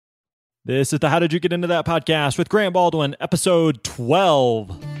This is the How Did You Get Into That podcast with Grant Baldwin, episode 12.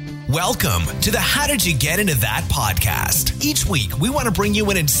 Welcome to the How Did You Get Into That podcast. Each week, we want to bring you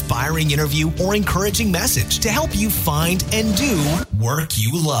an inspiring interview or encouraging message to help you find and do work you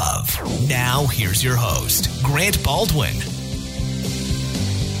love. Now, here's your host, Grant Baldwin.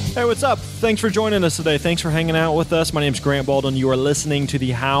 Hey, what's up? Thanks for joining us today. Thanks for hanging out with us. My name's Grant Baldwin. You are listening to the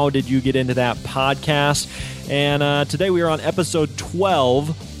How Did You Get Into That podcast. And today we are on episode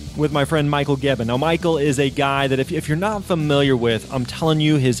 12 with my friend Michael Gebben. Now, Michael is a guy that if you're not familiar with, I'm telling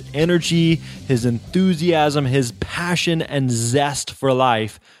you, his energy, his enthusiasm, his passion, and zest for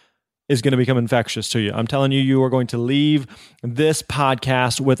life is going to become infectious to you. I'm telling you, you are going to leave this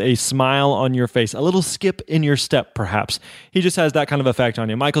podcast with a smile on your face, a little skip in your step, perhaps. He just has that kind of effect on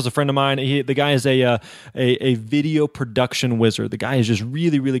you. Michael's a friend of mine. The guy is a video production wizard. The guy is just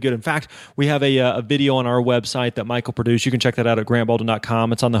really, really good. In fact, we have a video on our website that Michael produced. You can check that out at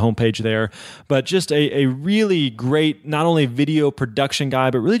grantbaldwin.com. It's on the homepage there. But just a really great, not only video production guy,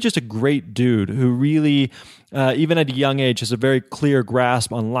 but really just a great dude who really, even at a young age, has a very clear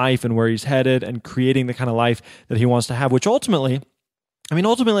grasp on life and where he's headed and creating the kind of life that he wants to have, which ultimately,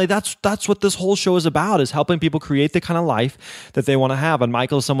 that's what this whole show is about, is helping people create the kind of life that they want to have. And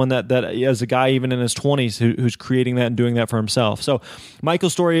Michael's someone that as a guy, even in his 20s, who's creating that and doing that for himself. So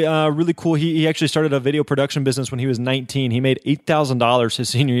Michael's story, really cool. He actually started a video production business when he was 19. He made $8,000 his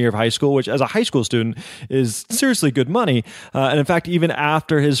senior year of high school, which as a high school student is seriously good money. And in fact, even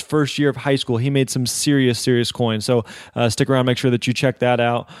after his first year of high school, he made some serious coin. So stick around, make sure that you check that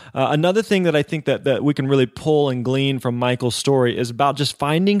out. Another thing that I think that we can really pull and glean from Michael's story is about just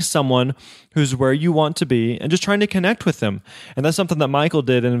finding someone who's where you want to be and just trying to connect with them. And that's something that Michael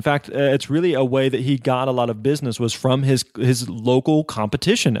did. And in fact, it's really a way that he got a lot of business was from his local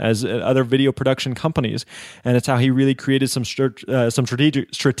competition as other video production companies. And it's how he really created some strategic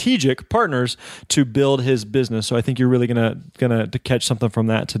partners to build his business. So I think you're really gonna catch something from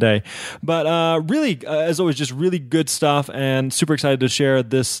that today. But really, as always, just really good stuff, and super excited to share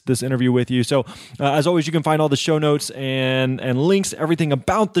this interview with you. So as always, you can find all the show notes and links, everything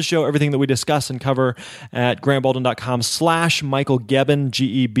about the show, everything that we discuss and cover at grantbaldwin.com/Michael Gebben,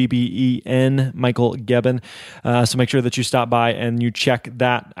 Gebben, Michael Gebben. So make sure that you stop by and you check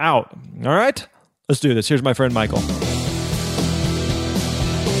that out. All right, let's do this. Here's my friend Michael.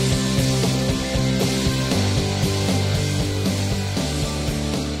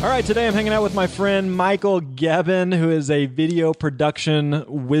 All right, today I'm hanging out with my friend Michael Gebben, who is a video production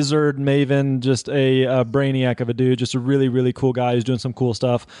wizard, maven, just a brainiac of a dude, just a really, really cool guy who's doing some cool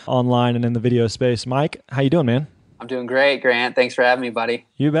stuff online and in the video space. Mike, how you doing, man? I'm doing great, Grant. Thanks for having me, buddy.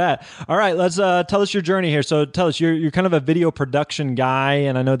 You bet. All right, let's tell us your journey here. So tell us, you're kind of a video production guy,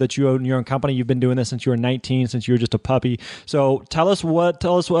 and I know that you own your own company. You've been doing this since you were 19, since you were just a puppy. So tell us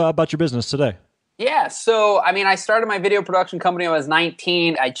about your business today. Yeah, so I started my video production company when I was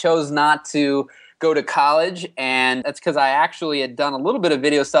 19. I chose not to go to college, and that's because I actually had done a little bit of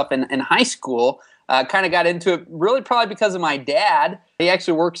video stuff in high school. Kind of got into it really probably because of my dad. He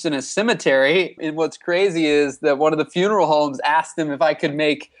actually works in a cemetery, and what's crazy is that one of the funeral homes asked him if I could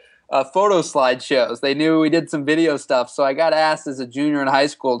make photo slideshows. They knew we did some video stuff, so I got asked as a junior in high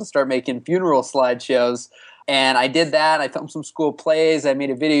school to start making funeral slideshows. And I did that. I filmed some school plays. I made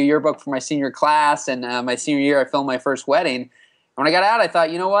a video yearbook for my senior class. And my senior year, I filmed my first wedding. And when I got out, I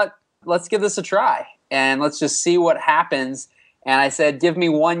thought, you know what? Let's give this a try. And let's just see what happens. And I said, give me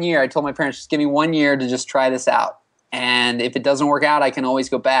 1 year. I told my parents, just give me 1 year to just try this out. And if it doesn't work out, I can always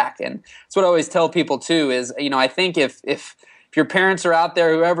go back. And that's what I always tell people, too, is, I think if your parents are out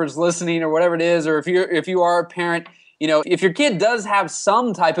there, whoever's listening or whatever it is, or if you are a parent, if your kid does have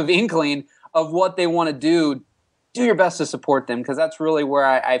some type of inkling of what they want to do your best to support them, because that's really where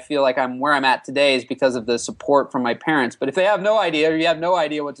I feel like where I'm at today is because of the support from my parents. But if they have no idea or you have no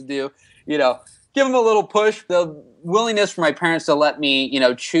idea what to do, give them a little push. The willingness for my parents to let me,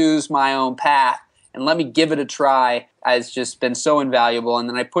 choose my own path and let me give it a try has just been so invaluable. And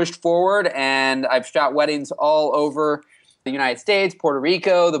then I pushed forward, and I've shot weddings all over the United States, Puerto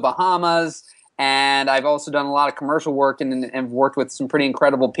Rico, the Bahamas. And I've also done a lot of commercial work and worked with some pretty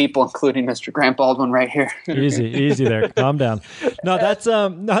incredible people, including Mr. Grant Baldwin right here. Easy there. Calm down. No,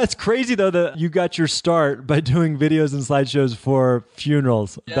 that's crazy though that you got your start by doing videos and slideshows for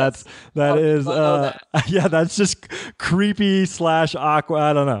funerals. Yes. That's just creepy / awkward.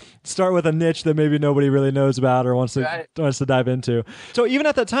 I don't know. Start with a niche that maybe nobody really knows about or wants to dive into. So even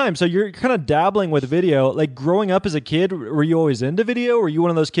at that time, so you're kind of dabbling with video. Like growing up as a kid, were you always into video? Were you one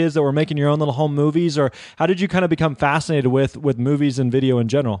of those kids that were making your own little home movies, or how did you kind of become fascinated with movies and video in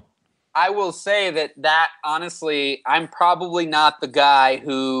general? I will say that honestly, I'm probably not the guy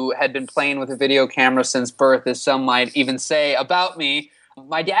who had been playing with a video camera since birth, as some might even say about me.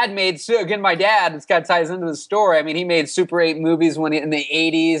 My dad my dad, this guy ties into the story. I mean, he made Super 8 movies in the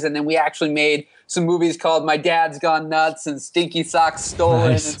 80s, and then we actually made some movies called My Dad's Gone Nuts and Stinky Socks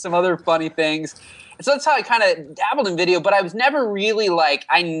Stolen and some other funny things. And so that's how I kind of dabbled in video, but I was never really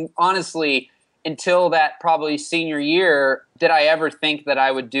until that probably senior year, did I ever think that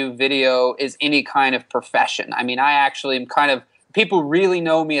I would do video as any kind of profession. I mean, I actually am people really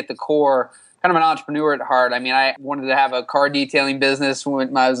know me at the core, kind of an entrepreneur at heart. I mean, I wanted to have a car detailing business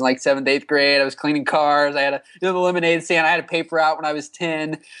when I was in 7th, 8th grade. I was cleaning cars. I had the lemonade stand. I had a paper route when I was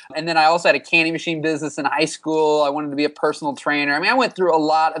 10. And then I also had a candy machine business in high school. I wanted to be a personal trainer. I mean, I went through a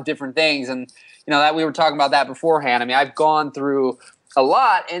lot of different things. And, that we were talking about that beforehand. I mean, I've gone through a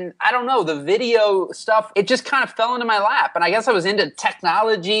lot, and I don't know, the video stuff, it just kind of fell into my lap. And I guess I was into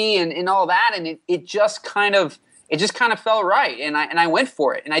technology and all that, and it just kind of felt right, and I went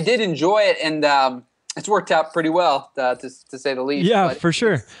for it, and I did enjoy it, and it's worked out pretty well, to say the least. Yeah, for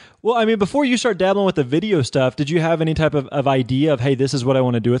sure. Well, I mean, before you start dabbling with the video stuff, did you have any type of idea of, hey, this is what I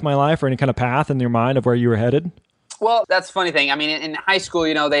want to do with my life, or any kind of path in your mind of where you were headed? Well, that's a funny thing. I mean, in high school,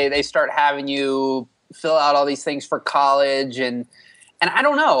 they start having you fill out all these things for college, and I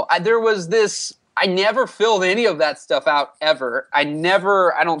don't know. I never filled any of that stuff out ever. I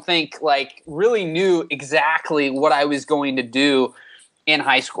don't think, really knew exactly what I was going to do in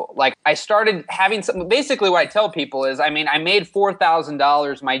high school. I started having basically what I tell people is, I made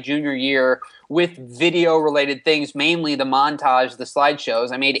 $4,000 my junior year with video-related things, mainly the montage, the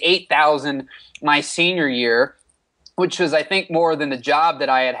slideshows. I made $8,000 my senior year, which was, I think, more than the job that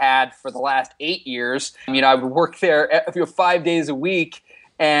I had for the last 8 years. I would work there 5 days a week,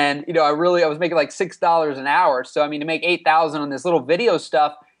 and I was making $6 an hour. So to make $8,000 on this little video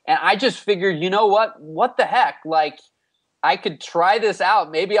stuff, and I just figured, what the heck? I could try this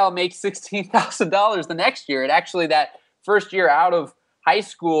out. Maybe I'll make $16,000 the next year. And actually, that first year out of high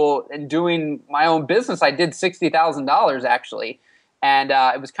school and doing my own business, I did $60,000 actually. And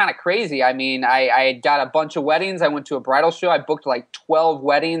it was kind of crazy. I got a bunch of weddings. I went to a bridal show. I booked 12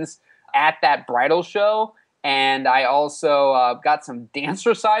 weddings at that bridal show. And I also got some dance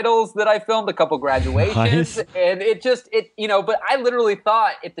recitals that I filmed, a couple graduations. Nice. And but I literally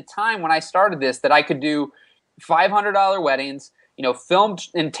thought at the time when I started this that I could do $500 weddings, filmed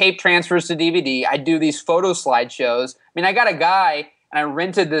and tape transfers to DVD. I'd do these photo slideshows. I got a guy, and I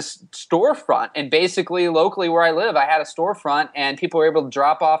rented this storefront, and basically locally where I live, I had a storefront, and people were able to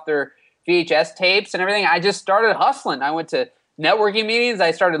drop off their VHS tapes and everything. I just started hustling. I went to networking meetings.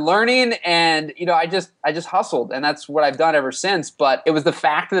 I started learning, and I just hustled, and that's what I've done ever since. But it was the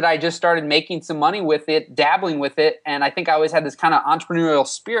fact that I just started making some money with it, dabbling with it, and I think I always had this kind of entrepreneurial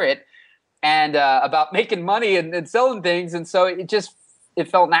spirit and about making money and selling things, and so it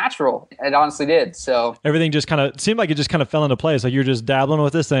felt natural. It honestly did. So everything just kind of seemed like it just kind of fell into place. You're just dabbling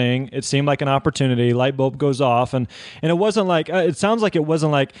with this thing. It seemed like an opportunity. Light bulb goes off, and it wasn't it sounds like it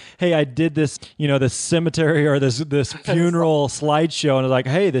wasn't hey, I did this, this cemetery or this funeral slideshow, and it's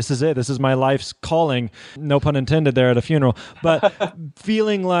hey, this is it. This is my life's calling. No pun intended there at a funeral, but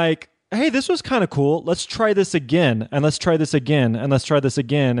feeling hey, this was kind of cool. Let's try this again, and let's try this again, and let's try this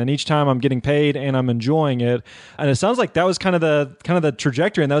again. And each time I'm getting paid and I'm enjoying it. And it sounds like that was kind of the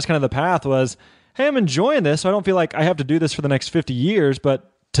trajectory, and that was kind of the path was, hey, I'm enjoying this. So I don't feel like I have to do this for the next 50 years,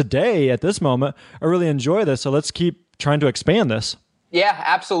 but today at this moment, I really enjoy this. So let's keep trying to expand this. Yeah,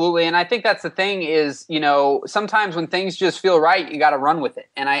 absolutely. And I think that's the thing is, sometimes when things just feel right, you got to run with it.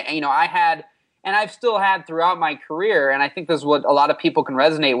 And I had, and I've still had throughout my career, and I think this is what a lot of people can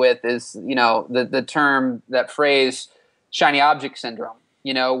resonate with is, the term, that phrase, shiny object syndrome,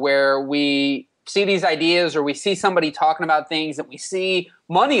 where we see these ideas or we see somebody talking about things and we see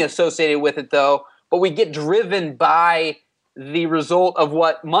money associated with it though, but we get driven by the result of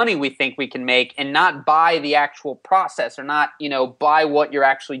what money we think we can make and not by the actual process or not, by what you're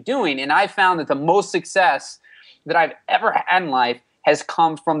actually doing. And I found that the most success that I've ever had in life has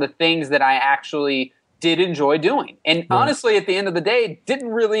come from the things that I actually did enjoy doing. And honestly, at the end of the day, didn't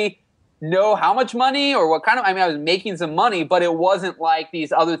really know how much money or what kind of, I was making some money, but it wasn't like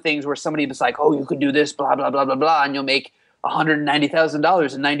these other things where somebody was like, oh, you could do this, blah, blah, blah, blah, blah, and you'll make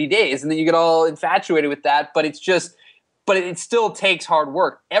 $190,000 in 90 days. And then you get all infatuated with that. But it still takes hard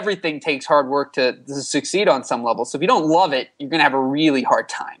work. Everything takes hard work to succeed on some level. So if you don't love it, you're going to have a really hard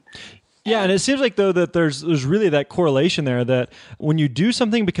time. Yeah, and it seems like, though, that there's really that correlation there that when you do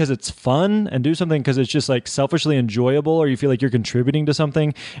something because it's fun and do something because it's just selfishly enjoyable or you feel like you're contributing to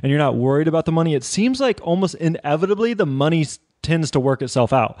something and you're not worried about the money, it seems like almost inevitably the money tends to work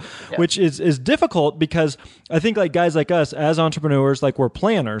itself out, which is difficult because I think like guys like us as entrepreneurs, like we're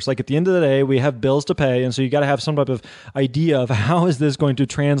planners, like at the end of the day, we have bills to pay. And so you got to have some type of idea of how is this going to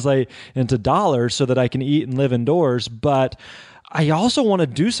translate into dollars so that I can eat and live indoors. But I also want to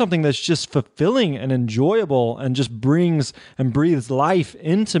do something that's just fulfilling and enjoyable and just brings and breathes life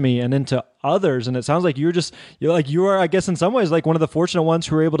into me and into others. And it sounds like you are, I guess in some ways, like one of the fortunate ones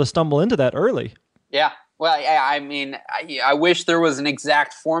who were able to stumble into that early. Yeah. Well, I mean, I wish there was an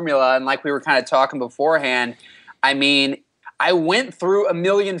exact formula. And like we were kind of talking beforehand, I mean, I went through a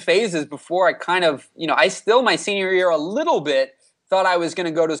million phases before I kind of, I still my senior year a little bit thought I was going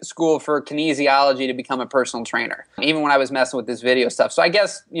to go to school for kinesiology to become a personal trainer, even when I was messing with this video stuff. So I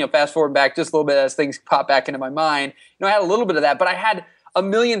guess, fast forward back just a little bit as things pop back into my mind, I had a little bit of that, but I had a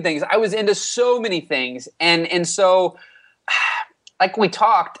million things. I was into so many things. And so like we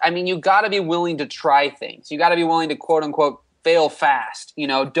talked, I mean, you got to be willing to try things. You got to be willing to quote unquote fail fast.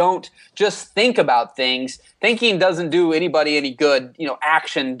 Don't just think about things. Thinking doesn't do anybody any good.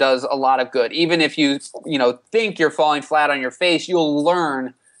 Action does a lot of good. Even if you, think you're falling flat on your face, you'll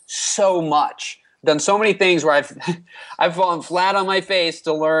learn so much. Done so many things where I've fallen flat on my face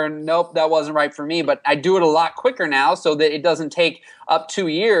to learn, nope, that wasn't right for me. But I do it a lot quicker now so that it doesn't take up 2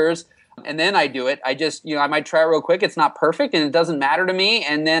 years. And then I do it. I just, I might try it real quick. It's not perfect and it doesn't matter to me.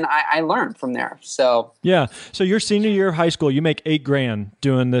 And then I learn from there. So, yeah. So your senior year of high school, you make $8,000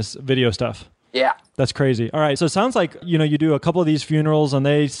 doing this video stuff. Yeah. That's crazy. All right. So it sounds like, you do a couple of these funerals and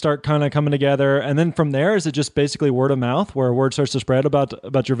they start kind of coming together. And then from there, is it just basically word of mouth where word starts to spread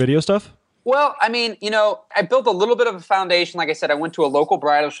about your video stuff? Well, I mean, I built a little bit of a foundation. Like I said, I went to a local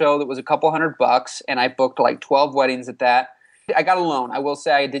bridal show that was a couple $100 and I booked like 12 weddings at that. I got a loan. I will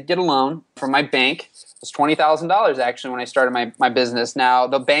say I did get a loan from my bank. It was $20,000 actually when I started my business. Now,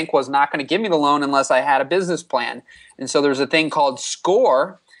 the bank was not going to give me the loan unless I had a business plan. And so there's a thing called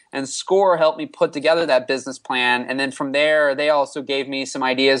SCORE, and SCORE helped me put together that business plan. And then from there, they also gave me some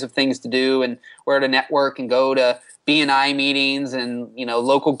ideas of things to do and where to network and go to B&I meetings and,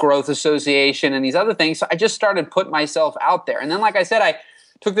 local growth association and these other things. So I just started putting myself out there. And then, like I said, I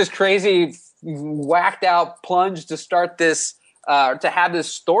took this crazy whacked out plunge to start this, to have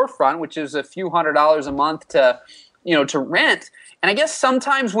this storefront, which is a few $100s a month to rent. And I guess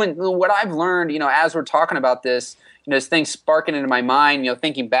sometimes what I've learned, as we're talking about this, this thing sparking into my mind,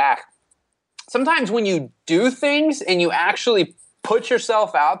 thinking back, sometimes when you do things and you actually put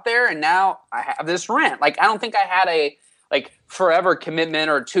yourself out there and now I have this rent, like I don't think I had a forever commitment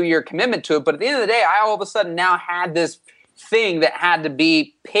or a 2-year commitment to it. But at the end of the day, I all of a sudden now had this thing that had to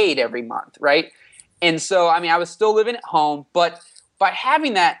be paid every month, right? And so, I mean, I was still living at home, but by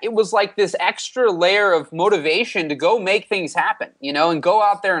having that, it was like this extra layer of motivation to go make things happen, and go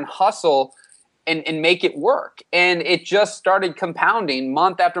out there and hustle and make it work. And it just started compounding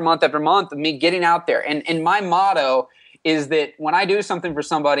month after month after month of me getting out there. And my motto is that when I do something for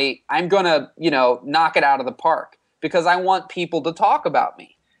somebody, I'm going to, knock it out of the park because I want people to talk about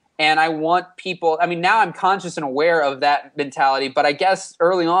me. And I want people, I mean, now I'm conscious and aware of that mentality, but I guess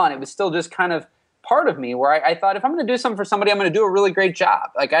early on it was still just kind of part of me where I thought if I'm going to do something for somebody, I'm going to do a really great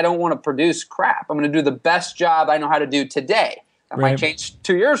job. Like I don't want to produce crap. I'm going to do the best job I know how to do today. That might change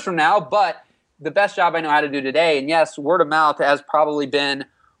 2 years from now, but the best job I know how to do today. And yes, word of mouth has probably been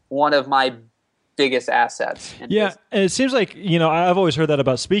one of my biggest assets. Yeah, and it seems like, I've always heard that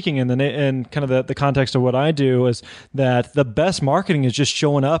about speaking in kind of the context of what I do is that the best marketing is just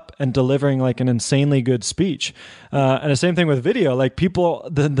showing up and delivering like an insanely good speech. And the same thing with video, like people,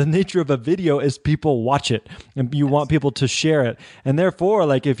 the nature of a video is people watch it and you want people to share it. And therefore,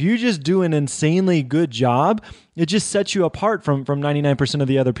 like if you just do an insanely good job, it just sets you apart from 99% of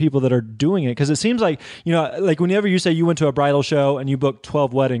the other people that are doing it. Because it seems like, like whenever you say you went to a bridal show and you booked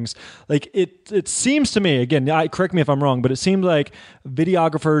 12 weddings, like it seems to me, again, correct me if I'm wrong, but it seems like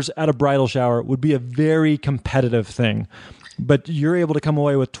videographers at a bridal shower would be a very competitive thing. But you're able to come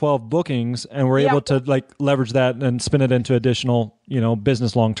away with 12 bookings and we're able to like leverage that and spin it into additional,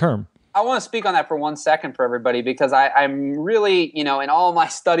 business long term. I want to speak on that for 1 second for everybody because I'm really, in all my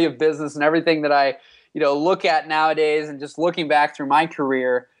study of business and everything that I look at nowadays and just looking back through my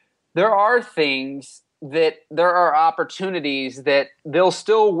career, there are opportunities that they'll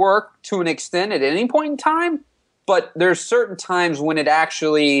still work to an extent at any point in time, but there's certain times when it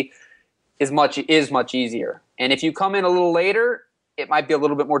actually is much easier. And if you come in a little later, it might be a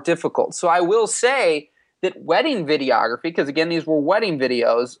little bit more difficult. So I will say that wedding videography, because again, these were wedding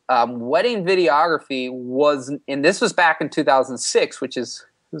videos, wedding videography was, and this was back in 2006, which is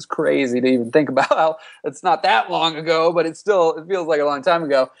crazy to even think about how it's not that long ago, but it feels like a long time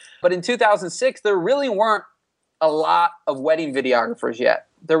ago. But in 2006, there really weren't a lot of wedding videographers yet.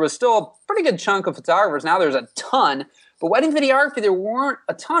 There was still a pretty good chunk of photographers. Now there's a ton. But wedding videography, there weren't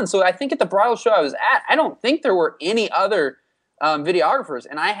a ton. So I think at the bridal show I was at, I don't think there were any other videographers.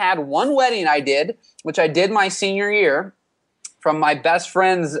 And I had one wedding I did, which I did my senior year, from my best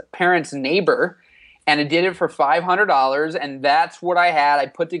friend's parents' neighbor. And I did it for $500, and that's what I had. I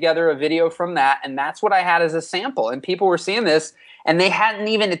put together a video from that, and that's what I had as a sample. And people were seeing this, and they hadn't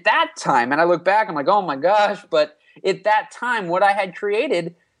even at that time. And I look back, I'm like, oh my gosh. But at that time, what I had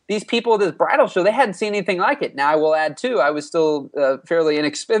created, these people at this bridal show, they hadn't seen anything like it. Now, I will add, too, I was still fairly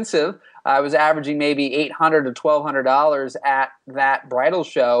inexpensive. I was averaging maybe $800 to $1,200 at that bridal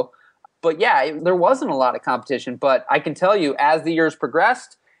show. But yeah, there wasn't a lot of competition. But I can tell you, as the years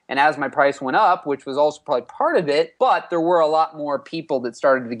progressed, and as my price went up, which was also probably part of it, but there were a lot more people that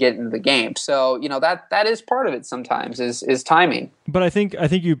started to get into the game. So, that is part of it sometimes is timing. But I think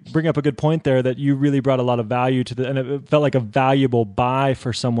you bring up a good point there, that you really brought a lot of value to and it felt like a valuable buy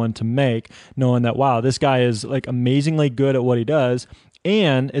for someone to make, knowing that, wow, this guy is like amazingly good at what he does.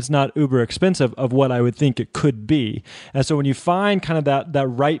 And it's not uber expensive of what I would think it could be. And so when you find kind of that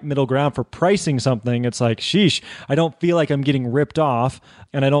right middle ground for pricing something, it's like, sheesh, I don't feel like I'm getting ripped off,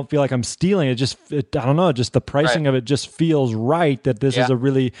 and I don't feel like I'm stealing. I don't know, just the pricing of it just feels right, that this is a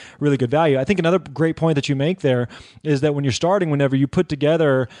really, really good value. I think another great point that you make there is that when you're starting, whenever you put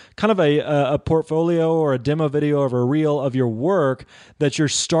together kind of a portfolio or a demo video of a reel of your work, that you're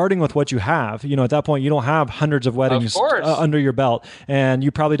starting with what you have. At that point, you don't have hundreds of weddings under your belt. And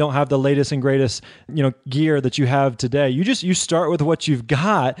you probably don't have the latest and greatest, gear that you have today. You start with what you've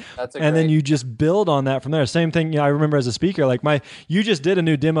got, and then you just build on that from there. Same thing. I remember as a speaker, like you just did a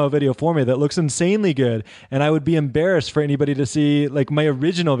new demo video for me that looks insanely good, and I would be embarrassed for anybody to see like my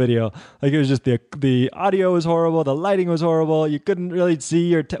original video. Like, it was just the audio was horrible, the lighting was horrible. You couldn't really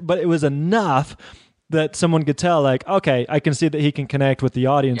see but it was enough that someone could tell, like, okay, I can see that he can connect with the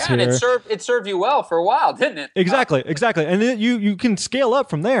audience here. And it served you well for a while, didn't it? Exactly. And then you can scale up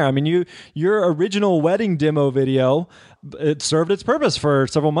from there. I mean, your original wedding demo video, it served its purpose for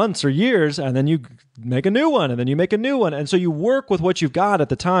several months or years, and then you make a new one, and then you make a new one. And so you work with what you've got at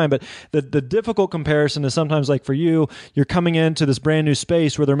the time. But the difficult comparison is sometimes, like for you, you're coming into this brand new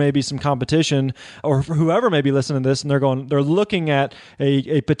space where there may be some competition, or for whoever may be listening to this, and they're looking at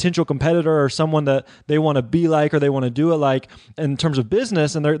a potential competitor or someone that they want to be like, or they want to do it like in terms of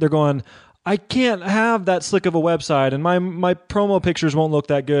business. And they're going, I can't have that slick of a website, and my promo pictures won't look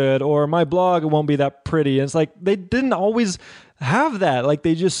that good, or my blog won't be that pretty. And it's like, they didn't always have that. Like,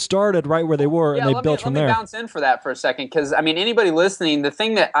 they just started right where they were, and they built from there. Let me bounce in for that for a second, because I mean, anybody listening, the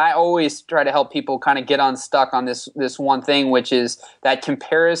thing that I always try to help people kind of get unstuck on this one thing, which is that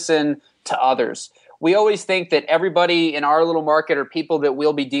comparison to others. We always think that everybody in our little market are people that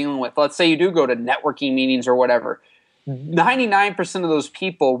we'll be dealing with. Let's say you do go to networking meetings or whatever. 99% of those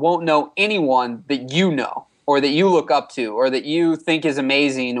people won't know anyone that you know, or that you look up to, or that you think is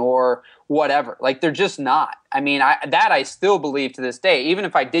amazing, or whatever. Like, they're just not. I mean, I still believe to this day. Even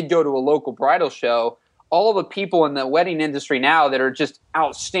if I did go to a local bridal show, all the people in the wedding industry now that are just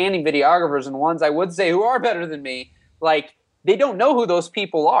outstanding videographers, and ones I would say who are better than me, like, they don't know who those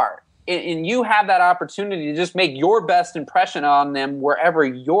people are. And you have that opportunity to just make your best impression on them wherever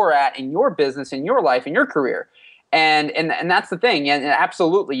you're at in your business, in your life, in your career. And that's the thing. And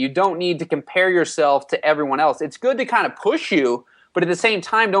absolutely, you don't need to compare yourself to everyone else. It's good to kind of push you, but at the same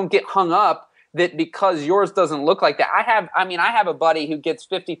time, don't get hung up that because yours doesn't look like that. I have a buddy who gets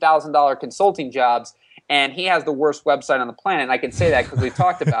 $50,000 consulting jobs, and he has the worst website on the planet. And I can say that because we've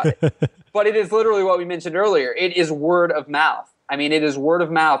talked about it. But it is literally what we mentioned earlier. It is word of mouth. I mean, it is word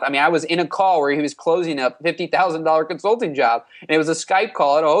of mouth. I mean, I was in a call where he was closing a $50,000 consulting job, and it was a Skype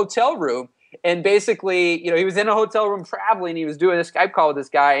call at a hotel room. And basically, he was in a hotel room traveling. He was doing a Skype call with this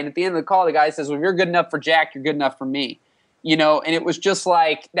guy. And at the end of the call, the guy says, well, if you're good enough for Jack, you're good enough for me. And it was just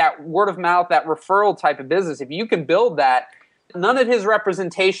like that word of mouth, that referral type of business. If you can build that, none of his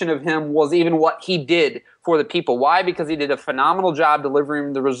representation of him was even what he did for the people. Why? Because he did a phenomenal job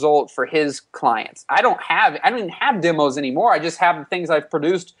delivering the result for his clients. I don't even have demos anymore. I just have the things I've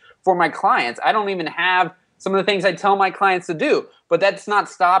produced for my clients. I don't even have some of the things I tell my clients to do. But that's not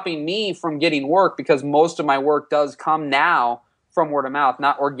stopping me from getting work, because most of my work does come now from word of mouth,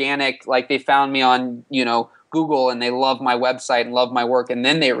 not organic, like they found me on, Google and they love my website and love my work, and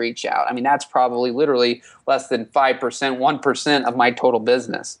then they reach out. I mean, that's probably literally less than 5%, 1% of my total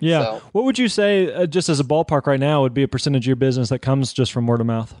business. Yeah. So, what would you say, just as a ballpark right now, would be a percentage of your business that comes just from word of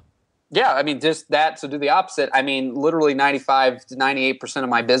mouth? Yeah, I mean, just that. So do the opposite. I mean, literally 95 to 98% of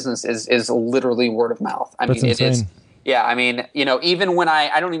my business is literally word of mouth. That's insane. It is. Yeah, I mean, even when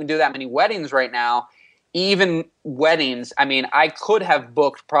I don't even do that many weddings right now, even weddings, I mean, I could have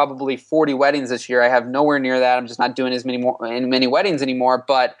booked probably 40 weddings this year. I have nowhere near that. I'm just not doing as many weddings anymore.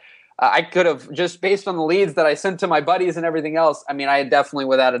 But I could have, just based on the leads that I sent to my buddies and everything else, I mean, I definitely,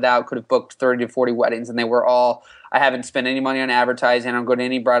 without a doubt, could have booked 30 to 40 weddings. And they were all, I haven't spent any money on advertising. I don't go to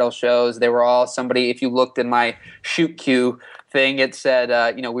any bridal shows. They were all somebody, if you looked in my shoot queue thing, it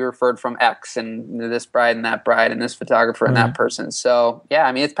said, we referred from X and this bride and this photographer and that person. So yeah,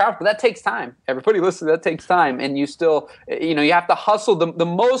 I mean, it's powerful. That takes time. Everybody listen, that takes time. And you still, you have to hustle. The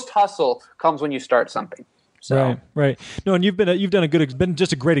most hustle comes when you start something. So. Right. No, and you've been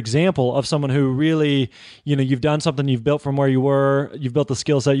just a great example of someone who really, you've done something, you've built from where you were, you've built the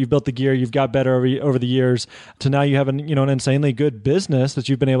skill set, you've built the gear, you've got better over the years to now you have an insanely good business that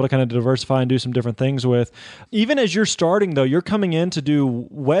you've been able to kind of diversify and do some different things with. Even as you're starting though, you're coming in to do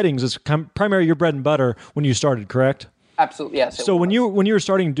weddings as primarily your bread and butter when you started, correct? Absolutely, yes. So when you were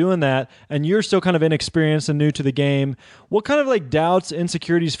starting doing that, and you're still kind of inexperienced and new to the game, what kind of like doubts,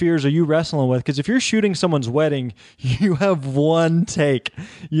 insecurities, fears are you wrestling with? Because if you're shooting someone's wedding, you have one take.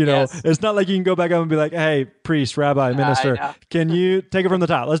 Yes. It's not like you can go back up and be like, "Hey, priest, rabbi, minister, can you take it from the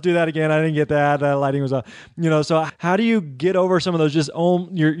top? Let's do that again. I didn't get that. That lighting was off." So how do you get over some of those just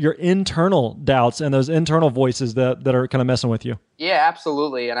your internal doubts and those internal voices that are kind of messing with you? Yeah,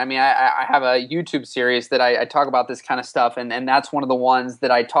 absolutely. And I mean, I have a YouTube series that I talk about this kind of stuff. And that's one of the ones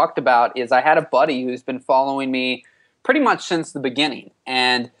that I talked about is I had a buddy who's been following me pretty much since the beginning.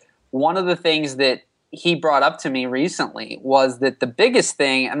 And one of the things that he brought up to me recently was that the biggest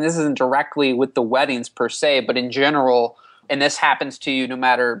thing, and this isn't directly with the weddings per se, but in general, and this happens to you no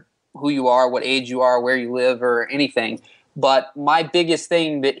matter who you are, what age you are, where you live, or anything. But my biggest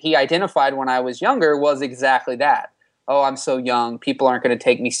thing that he identified when I was younger was exactly that. Oh, I'm so young. People aren't going to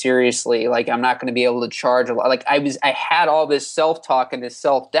take me seriously. Like, I'm not going to be able to charge a lot. Like, I had all this self-talk and this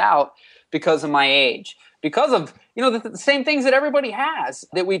self-doubt because of my age. Because of, the same things that everybody has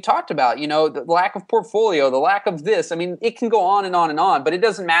that we talked about, the lack of portfolio, the lack of this. I mean, it can go on and on and on, but it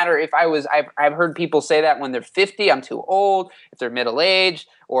doesn't matter if I've heard people say that when they're 50, I'm too old, if they're middle-aged,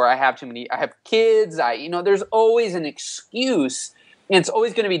 or I have kids. There's always an excuse. And it's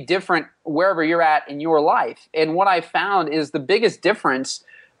always going to be different wherever you're at in your life. And what I found is the biggest difference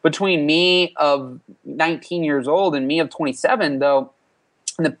between me of 19 years old and me of 27, though,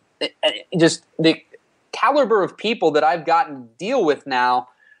 the caliber of people that I've gotten to deal with now,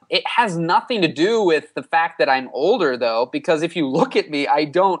 it has nothing to do with the fact that I'm older, though, because if you look at me, I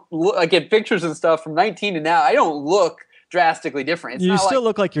don't look, I get pictures and stuff from 19 to now, I don't look drastically different. You still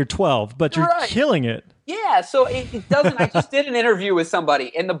look like you're 12, but you're killing it. Yeah, so it doesn't. I just did an interview with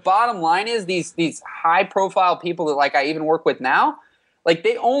somebody, and the bottom line is these high profile people that I even work with now,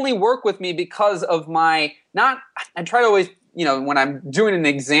 they only work with me because of my I try to always when I'm doing an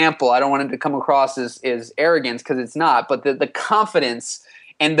example, I don't want it to come across as arrogance because it's not, but the confidence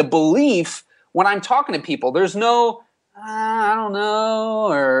and the belief when I'm talking to people. There's no I don't know,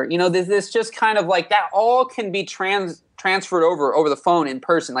 or this just kind of that all can be transferred over the phone in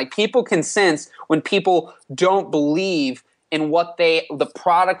person. People can sense when people don't believe in the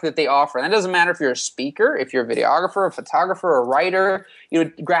product that they offer. And that doesn't matter if you're a speaker, if you're a videographer, a photographer, a writer,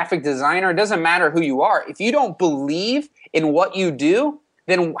 graphic designer. It doesn't matter who you are. If you don't believe in what you do,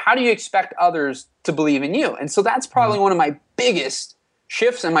 then how do you expect others to believe in you? And so that's probably one of my biggest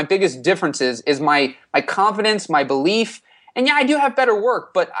shifts and my biggest differences is my confidence, my belief. And yeah, I do have better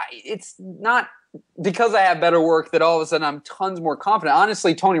work, but it's not because I have better work that all of a sudden I'm tons more confident.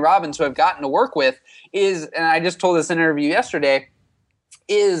 Honestly, Tony Robbins, who I've gotten to work with, and I just told this in an interview yesterday,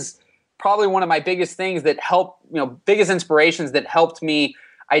 is probably one of my biggest things that biggest inspirations that helped me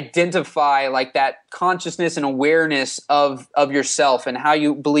identify that consciousness and awareness of yourself and how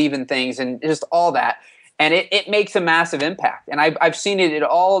you believe in things and just all that. And it makes a massive impact. And I've seen it at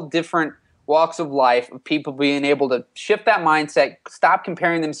all different walks of life of people being able to shift that mindset, stop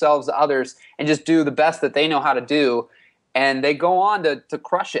comparing themselves to others, and just do the best that they know how to do. And they go on to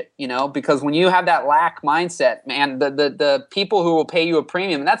crush it, because when you have that lack mindset, man, the people who will pay you a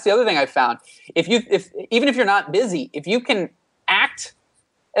premium, and that's the other thing I found. Even if you're not busy, if you can act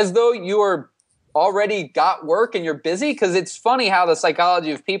as though you're already got work and you're busy, because it's funny how the psychology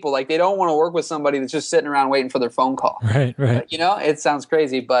of people, they don't want to work with somebody that's just sitting around waiting for their phone call. Right. It sounds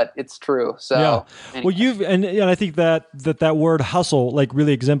crazy, but it's true. So, yeah. Anyway. Well, and I think that word hustle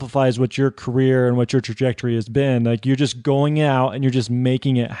really exemplifies what your career and what your trajectory has been. You're just going out and you're just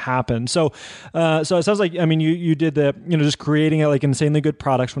making it happen. So it sounds like, you did the, just creating insanely good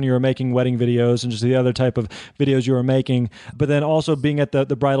products when you were making wedding videos and just the other type of videos you were making, but then also being at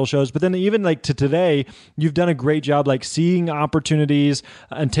the bridal shows, but then even to today, you've done a great job like seeing opportunities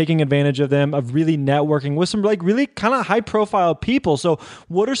and taking advantage of them, of really networking with some like really kind of high profile people. So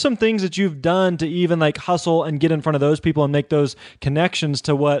what are some things that you've done to even like hustle and get in front of those people and make those connections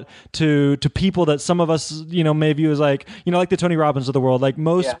to people that some of us, may view as like, like the Tony Robbins of the world, like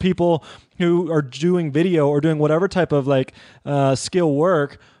most people who are doing video or doing whatever type of like skill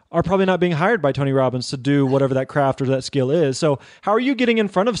work are probably not being hired by Tony Robbins to do whatever that craft or that skill is. So how are you getting in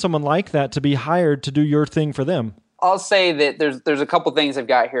front of someone like that to be hired to do your thing for them? I'll say that there's a couple things I've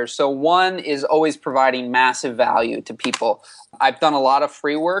got here. So one is always providing massive value to people. I've done a lot of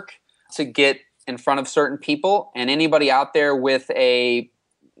free work to get in front of certain people, and anybody out there with a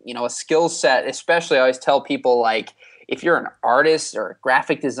skill set, especially I always tell people, like, if you're an artist or a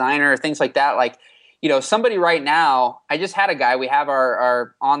graphic designer or things like that, like, somebody right now, I just had a guy, we have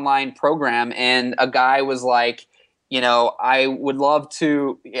our online program, and a guy was like, I would love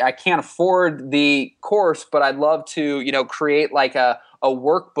to, I can't afford the course, but I'd love to, create like a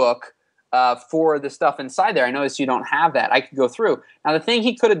workbook for the stuff inside there. I noticed you don't have that. I could go through. Now, the thing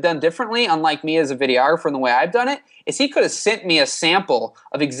he could have done differently, unlike me as a videographer and the way I've done it, is he could have sent me a sample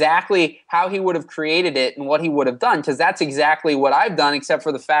of exactly how he would have created it and what he would have done, because that's exactly what I've done, except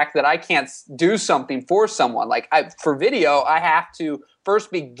for the fact that I can't do something for someone. Like for video, I have to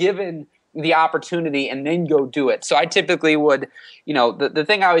first be given the opportunity and then go do it. So I typically would, the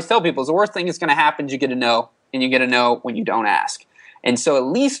thing I always tell people is the worst thing that's going to happen is you get a no, and you get a no when you don't ask. And so at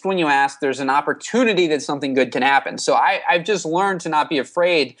least when you ask, there's an opportunity that something good can happen. So I've just learned to not be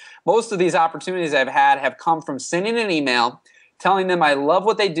afraid. Most of these opportunities I've had have come from sending an email, telling them I love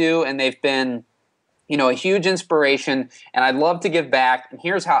what they do, and they've been, a huge inspiration, and I'd love to give back. And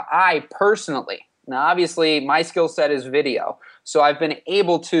here's how I personally, now obviously my skill set is video, so I've been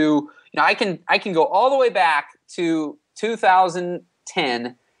able to, I can go all the way back to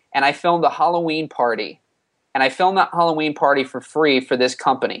 2010, and I filmed a Halloween party. And I filmed that Halloween party for free for this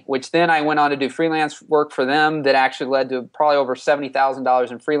company, which then I went on to do freelance work for them that actually led to probably over $70,000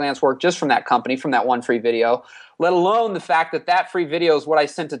 in freelance work just from that company, from that one free video, let alone the fact that that free video is what I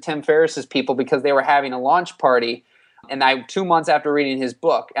sent to Tim Ferriss's people because they were having a launch party. And 2 months after reading his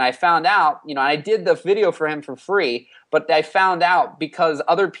book, and I found out, I did the video for him for free, but I found out because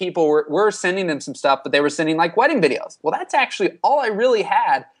other people were sending them some stuff, but they were sending like wedding videos. Well, that's actually all I really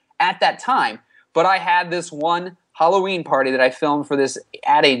had at that time. But I had this one Halloween party that I filmed for this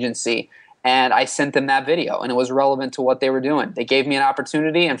ad agency, and I sent them that video, and it was relevant to what they were doing. They gave me an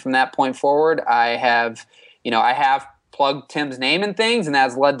opportunity, and from that point forward, I have plugged Tim's name in things, and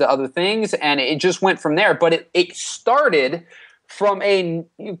that's led to other things, and it just went from there. But it started from a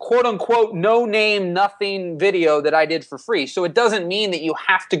quote-unquote no-name, nothing video that I did for free. So it doesn't mean that you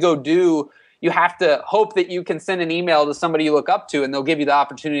have to you have to hope that you can send an email to somebody you look up to and they'll give you the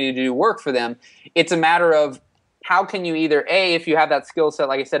opportunity to do work for them. It's a matter of how can you either, if you have that skill set,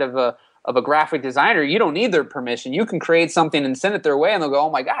 like I said, of a graphic designer, you don't need their permission. You can create something and send it their way and they'll go, oh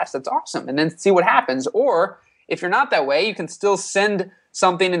my gosh, that's awesome, and then see what happens. Or if you're not that way, you can still send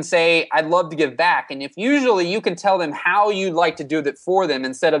something and say, I'd love to give back. And if usually you can tell them how you'd like to do that for them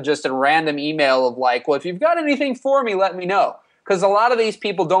instead of just a random email of like, well, if you've got anything for me, let me know. Because a lot of these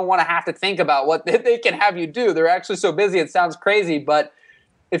people don't want to have to think about what they can have you do. They're actually so busy, it sounds crazy. But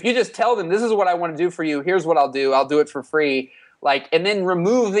if you just tell them, this is what I want to do for you, here's what I'll do it for free. And then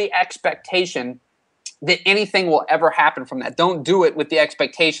remove the expectation that anything will ever happen from that. Don't do it with the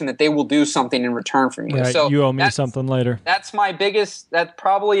expectation that they will do something in return from you. Right, so you owe me something later. That's my biggest, that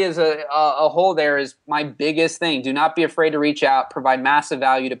probably is a hole there is my biggest thing. Do not be afraid to reach out, provide massive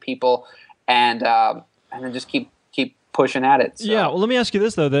value to people, and then just keep pushing at it. So. Yeah. Well, let me ask you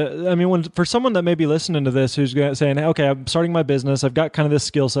this though. For someone that may be listening to this, who's saying, okay, I'm starting my business. I've got kind of this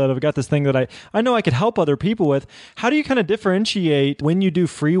skill set. I've got this thing that I know I could help other people with. How do you kind of differentiate when you do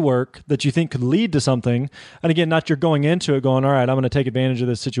free work that you think could lead to something? And again, not you're going into it going, all right, I'm going to take advantage of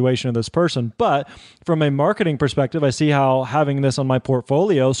this situation of this person. But from a marketing perspective, I see how having this on my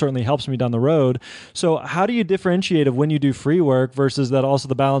portfolio certainly helps me down the road. So how do you differentiate of when you do free work versus that also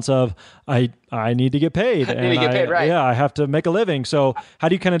the balance of I need to get paid. I need to get paid, right. Yeah, I have to make a living. So how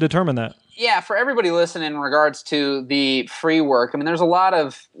do you kind of determine that? Yeah, for everybody listening in regards to the free work, there's a lot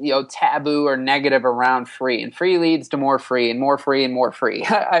of taboo or negative around free. And free leads to more free and more free and more free.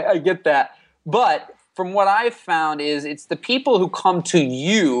 I get that. But from what I've found is it's the people who come to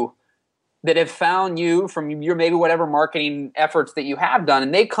you that have found you from your maybe whatever marketing efforts that you have done,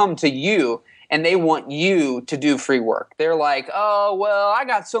 and they come to you and they want you to do free work. They're like, oh, well, I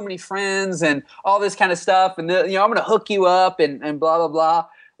got so many friends and all this kind of stuff, and I'm going to hook you up and blah, blah, blah.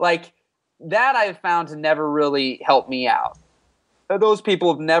 Like, that I've found to never really help me out. those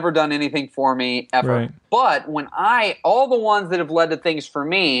people have never done anything for me ever. Right. But all the ones that have led to things for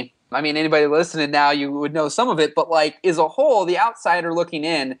me, I mean, anybody listening now, you would know some of it, but like as a whole, the outsider looking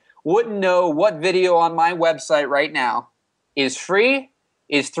in wouldn't know what video on my website right now is free,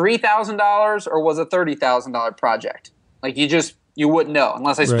 is $3,000, or was a $30,000 project. Like you wouldn't know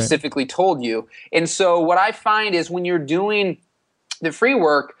unless I specifically told you. And so what I find is when you're doing the free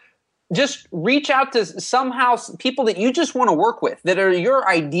work, just reach out to somehow people that you just want to work with, that are your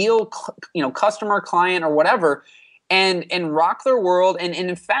ideal, customer, client, or whatever, and rock their world. And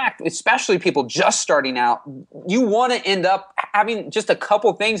in fact, especially people just starting out, you want to end up having just a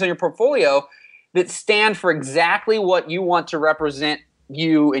couple things on your portfolio that stand for exactly what you want to represent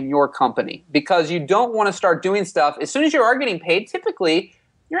you and your company, because you don't want to start doing stuff. As soon as you are getting paid, typically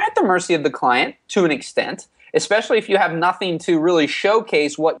you're at the mercy of the client to an extent, especially if you have nothing to really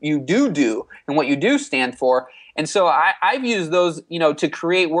showcase what you do and what you do stand for. And so I've used those, to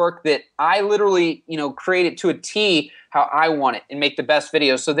create work that I literally, create it to a T how I want it and make the best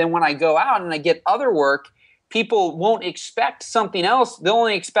videos. So then when I go out and I get other work, people won't expect something else. They'll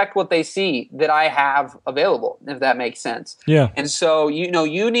only expect what they see that I have available, if that makes sense. Yeah. And so,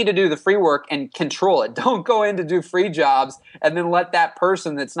 you need to do the free work and control it. Don't go in to do free jobs and then let that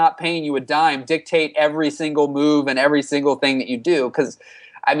person that's not paying you a dime dictate every single move and every single thing that you do. Because,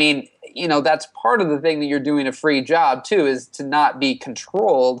 I mean, that's part of the thing that you're doing a free job too, is to not be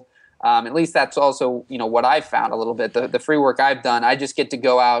controlled. At least that's also, what I've found a little bit. The free work I've done, I just get to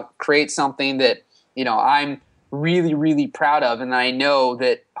go out, create something that I'm really, really proud of. And I know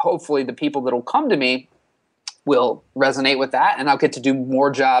that hopefully the people that will come to me will resonate with that, and I'll get to do more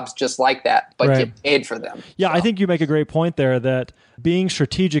jobs just like that, but get paid for them. Yeah, so. I think you make a great point there, that being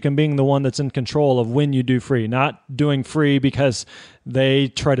strategic and being the one that's in control of when you do free, not doing free because they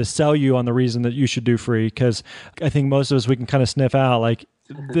try to sell you on the reason that you should do free. Because I think most of us, we can kind of sniff out like,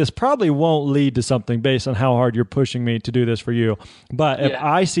 this probably won't lead to something based on how hard you're pushing me to do this for you. But if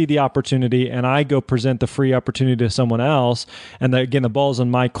I see the opportunity and I go present the free opportunity to someone else, and again, the ball's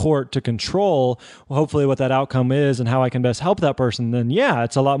in my court to control, hopefully what that outcome is and how I can best help that person, then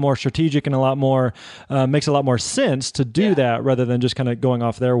it's a lot more strategic and a lot more, makes a lot more sense to do that rather than just kind of going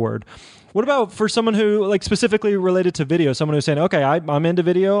off their word. What about for someone who, like specifically related to video, someone who's saying, okay, I'm into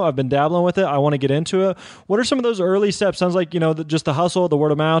video, I've been dabbling with it, I want to get into it. What are some of those early steps? Sounds like, just the hustle, the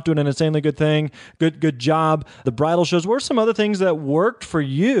word of mouth, doing an insanely good thing, good job, the bridal shows. What are some other things that worked for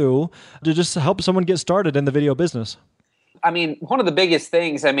you to just help someone get started in the video business? I mean, one of the biggest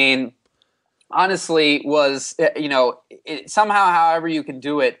things, honestly, was, somehow, however you can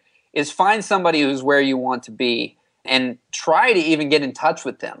do it, is find somebody who's where you want to be and try to even get in touch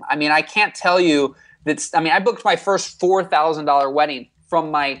with them. I mean, I can't tell you that. I booked my first $4,000 wedding from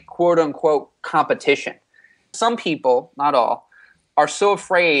my quote unquote competition. Some people, not all, are so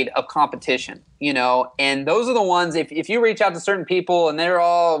afraid of competition, and those are the ones, if you reach out to certain people and they're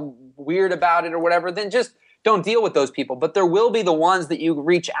all weird about it or whatever, then just don't deal with those people. But there will be the ones that you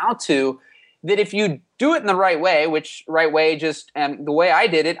reach out to that if you do it in the right way, the way I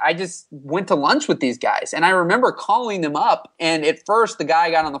did it, I just went to lunch with these guys. And I remember calling them up. And at first the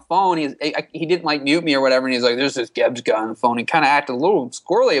guy got on the phone. He didn't like mute me or whatever. And he's like, there's this Gebbs guy on the phone. He kind of acted a little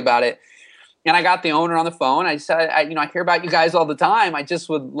squirrely about it. And I got the owner on the phone. I said, I hear about you guys all the time. I just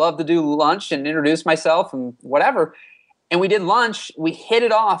would love to do lunch and introduce myself and whatever. And we did lunch. We hit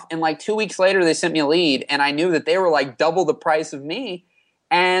it off. And like 2 weeks later, they sent me a lead. And I knew that they were like double the price of me.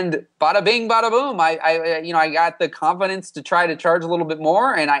 And bada bing, bada boom. I got the confidence to try to charge a little bit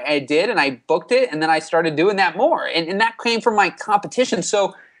more, and I did, and I booked it, and then I started doing that more. And that came from my competition.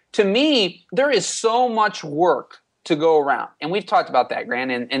 So to me, there is so much work to go around. And we've talked about that,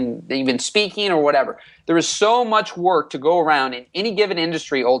 Grant, and even speaking or whatever. There is so much work to go around in any given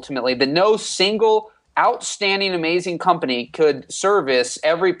industry, ultimately, that no single outstanding, amazing company could service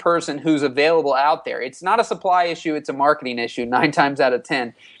every person who's available out there. It's not a supply issue, it's a marketing issue 9 times out of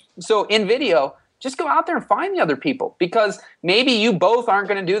 10. So in video, just go out there and find the other people, because maybe you both aren't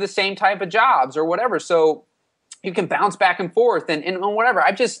going to do the same type of jobs or whatever. So you can bounce back and forth and whatever.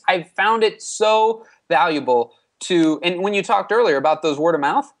 I've found it so valuable and when you talked earlier about those word of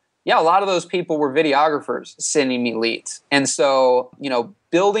mouth, a lot of those people were videographers sending me leads. And so,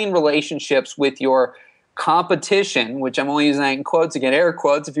 building relationships with your competition, which I'm only using that in quotes again, air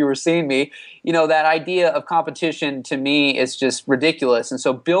quotes, if you were seeing me, that idea of competition to me is just ridiculous. And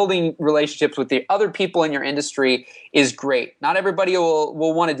so building relationships with the other people in your industry is great. Not everybody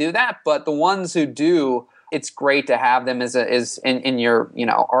will want to do that, but the ones who do, it's great to have them as in your,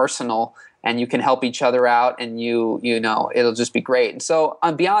 arsenal, and you can help each other out, and it'll just be great. And so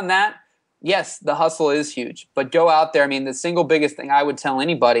beyond that, yes, the hustle is huge, but go out there. I mean, the single biggest thing I would tell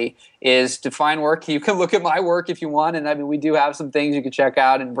anybody is to find work. You can look at my work if you want, and I mean, we do have some things you can check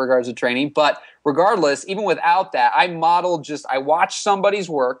out in regards to training. But regardless, even without that, I watch somebody's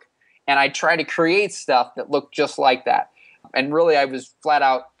work, and I try to create stuff that looked just like that. And really, I was flat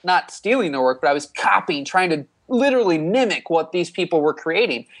out not stealing their work, but I was copying, trying to literally mimic what these people were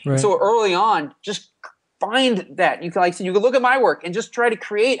creating. Right. So early on, just find that. You can, like I said, you can look at my work and just try to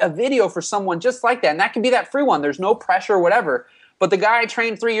create a video for someone just like that. And that can be that free one. There's no pressure or whatever. But the guy I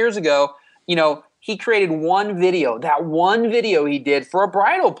trained 3 years ago, he created one video. That one video he did for a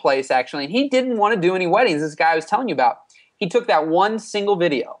bridal place, actually. And he didn't want to do any weddings, this guy I was telling you about. He took that one single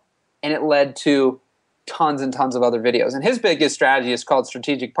video, and it led to tons and tons of other videos. And his biggest strategy is called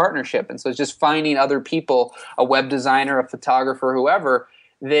strategic partnership. And so it's just finding other people, a web designer, a photographer, whoever,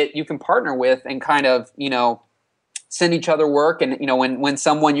 that you can partner with and kind of, send each other work. And, when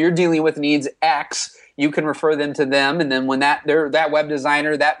someone you're dealing with needs X, you can refer them to them. And then when that web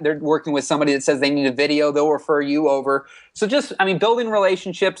designer, that they're working with somebody that says they need a video, they'll refer you over. So just, building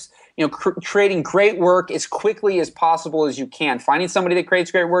relationships, creating great work as quickly as possible as you can. Finding somebody that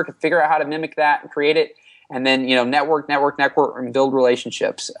creates great work and figure out how to mimic that and create it. And then, network, and build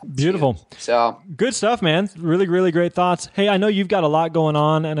relationships. Beautiful. So good stuff, man. Really, really great thoughts. Hey, I know you've got a lot going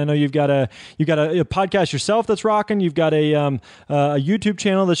on, and I know you've got a podcast yourself that's rocking. You've got a YouTube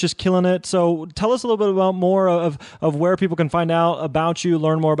channel that's just killing it. So tell us a little bit about more of where people can find out about you,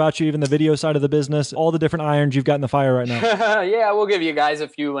 learn more about you, even the video side of the business, all the different irons you've got in the fire right now. Yeah, we'll give you guys a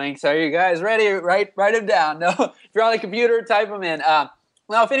few links. Are you guys ready? Write them down. No, if you're on the computer, type them in.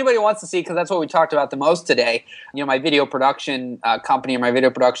 Now, if anybody wants to see, because that's what we talked about the most today, my video production company and my video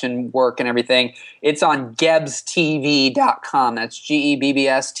production work and everything, it's on gebbstv.com. That's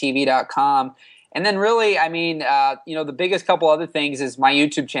GEBBS.TV.com. And then really, the biggest couple other things is my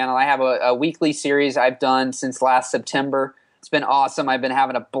YouTube channel. I have a weekly series I've done since last September. It's been awesome. I've been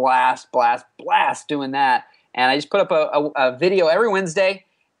having a blast doing that. And I just put up a video every Wednesday.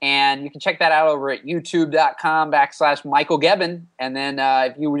 And you can check that out over at youtube.com/Michael Gebben. And then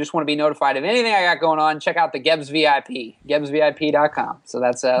if you just want to be notified of anything I got going on, check out the Gebbs VIP, gebbsvip.com. So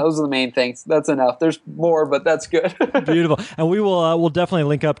that's those are the main things. That's enough. There's more, but that's good. Beautiful. And we will we'll definitely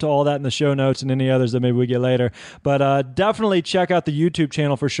link up to all that in the show notes and any others that maybe we get later. But definitely check out the YouTube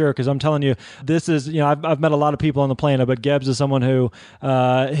channel for sure, because I'm telling you, this is, I've met a lot of people on the planet, but Gebbs is someone who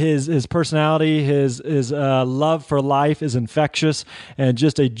his personality, his love for life is infectious, and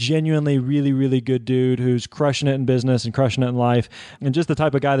just a genuinely really, really good dude who's crushing it in business and crushing it in life, and just the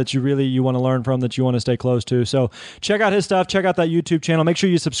type of guy that you want to learn from, that you want to stay close to. So check out his stuff. Check out that YouTube channel. Make sure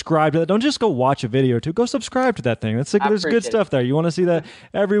you subscribe to that. Don't just go watch a video or two. Go subscribe to that thing. There's good stuff there. You want to see that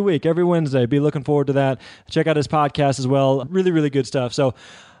every week, every Wednesday. Be looking forward to that. Check out his podcast as well. Really, really good stuff. So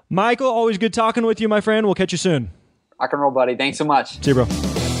Michael, always good talking with you, my friend. We'll catch you soon. Rock and roll, buddy. Thanks so much. See you, bro.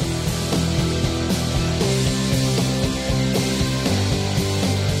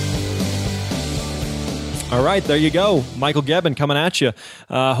 All right, there you go. Michael Gebben coming at you.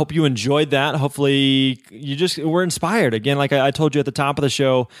 Hope you enjoyed that. Hopefully you just were inspired. Again, like I told you at the top of the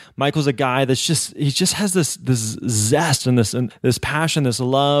show, Michael's a guy he just has this zest and this passion, this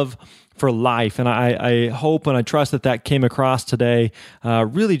love for life. And I hope and I trust that came across today.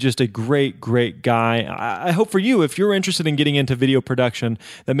 Really just a great, great guy. I hope for you, if you're interested in getting into video production,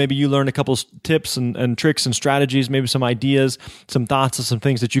 that maybe you learned a couple tips and tricks and strategies, maybe some ideas, some thoughts of some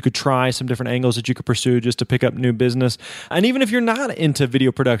things that you could try, some different angles that you could pursue just to pick up new business. And even if you're not into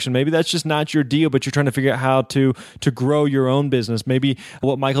video production, maybe that's just not your deal, but you're trying to figure out how to grow your own business. Maybe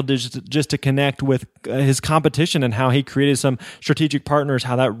what Michael did just to connect with his competition and how he created some strategic partners,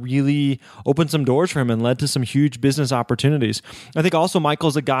 how that really opened some doors for him and led to some huge business opportunities. I think also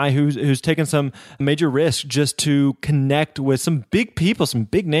Michael's a guy who's taken some major risks just to connect with some big people, some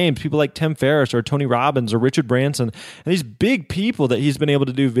big names, people like Tim Ferriss or Tony Robbins or Richard Branson, and these big people that he's been able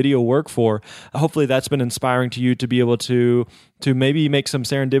to do video work for. Hopefully that's been inspiring to you to be able to maybe make some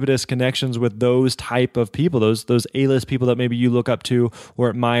serendipitous connections with those type of people, those A-list people that maybe you look up to or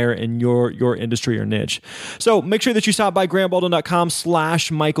admire in your industry or niche. So make sure that you stop by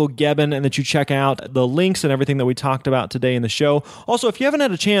grantbaldwin.com/Michael Gebben and that you check out the links and everything that we talked about today in the show. Also, if you haven't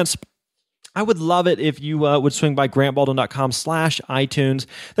had a chance I would love it if you would swing by grantbaldwin.com/iTunes.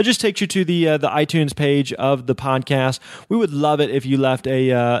 That just takes you to the iTunes page of the podcast. We would love it if you left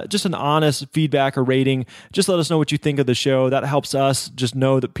just an honest feedback or rating. Just let us know what you think of the show. That helps us just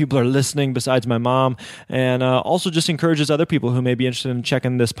know that people are listening besides my mom, and also just encourages other people who may be interested in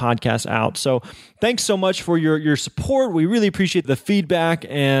checking this podcast out. So thanks so much for your support. We really appreciate the feedback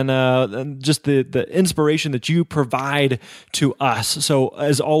and just the inspiration that you provide to us. So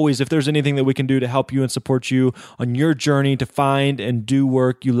as always, if there's anything that we can do to help you and support you on your journey to find and do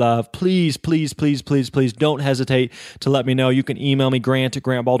work you love, please don't hesitate to let me know. You can email me,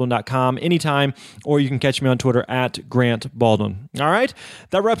 grant@grantbaldwin.com anytime, or you can catch me on Twitter @GrantBaldwin. All right,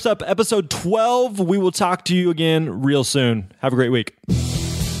 that wraps up episode 12. We will talk to you again real soon. Have a great week.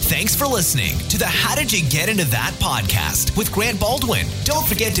 Thanks for listening to the How Did You Get Into That podcast with Grant Baldwin. Don't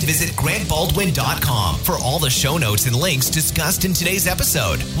forget to visit grantbaldwin.com for all the show notes and links discussed in today's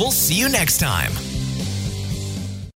episode. We'll see you next time.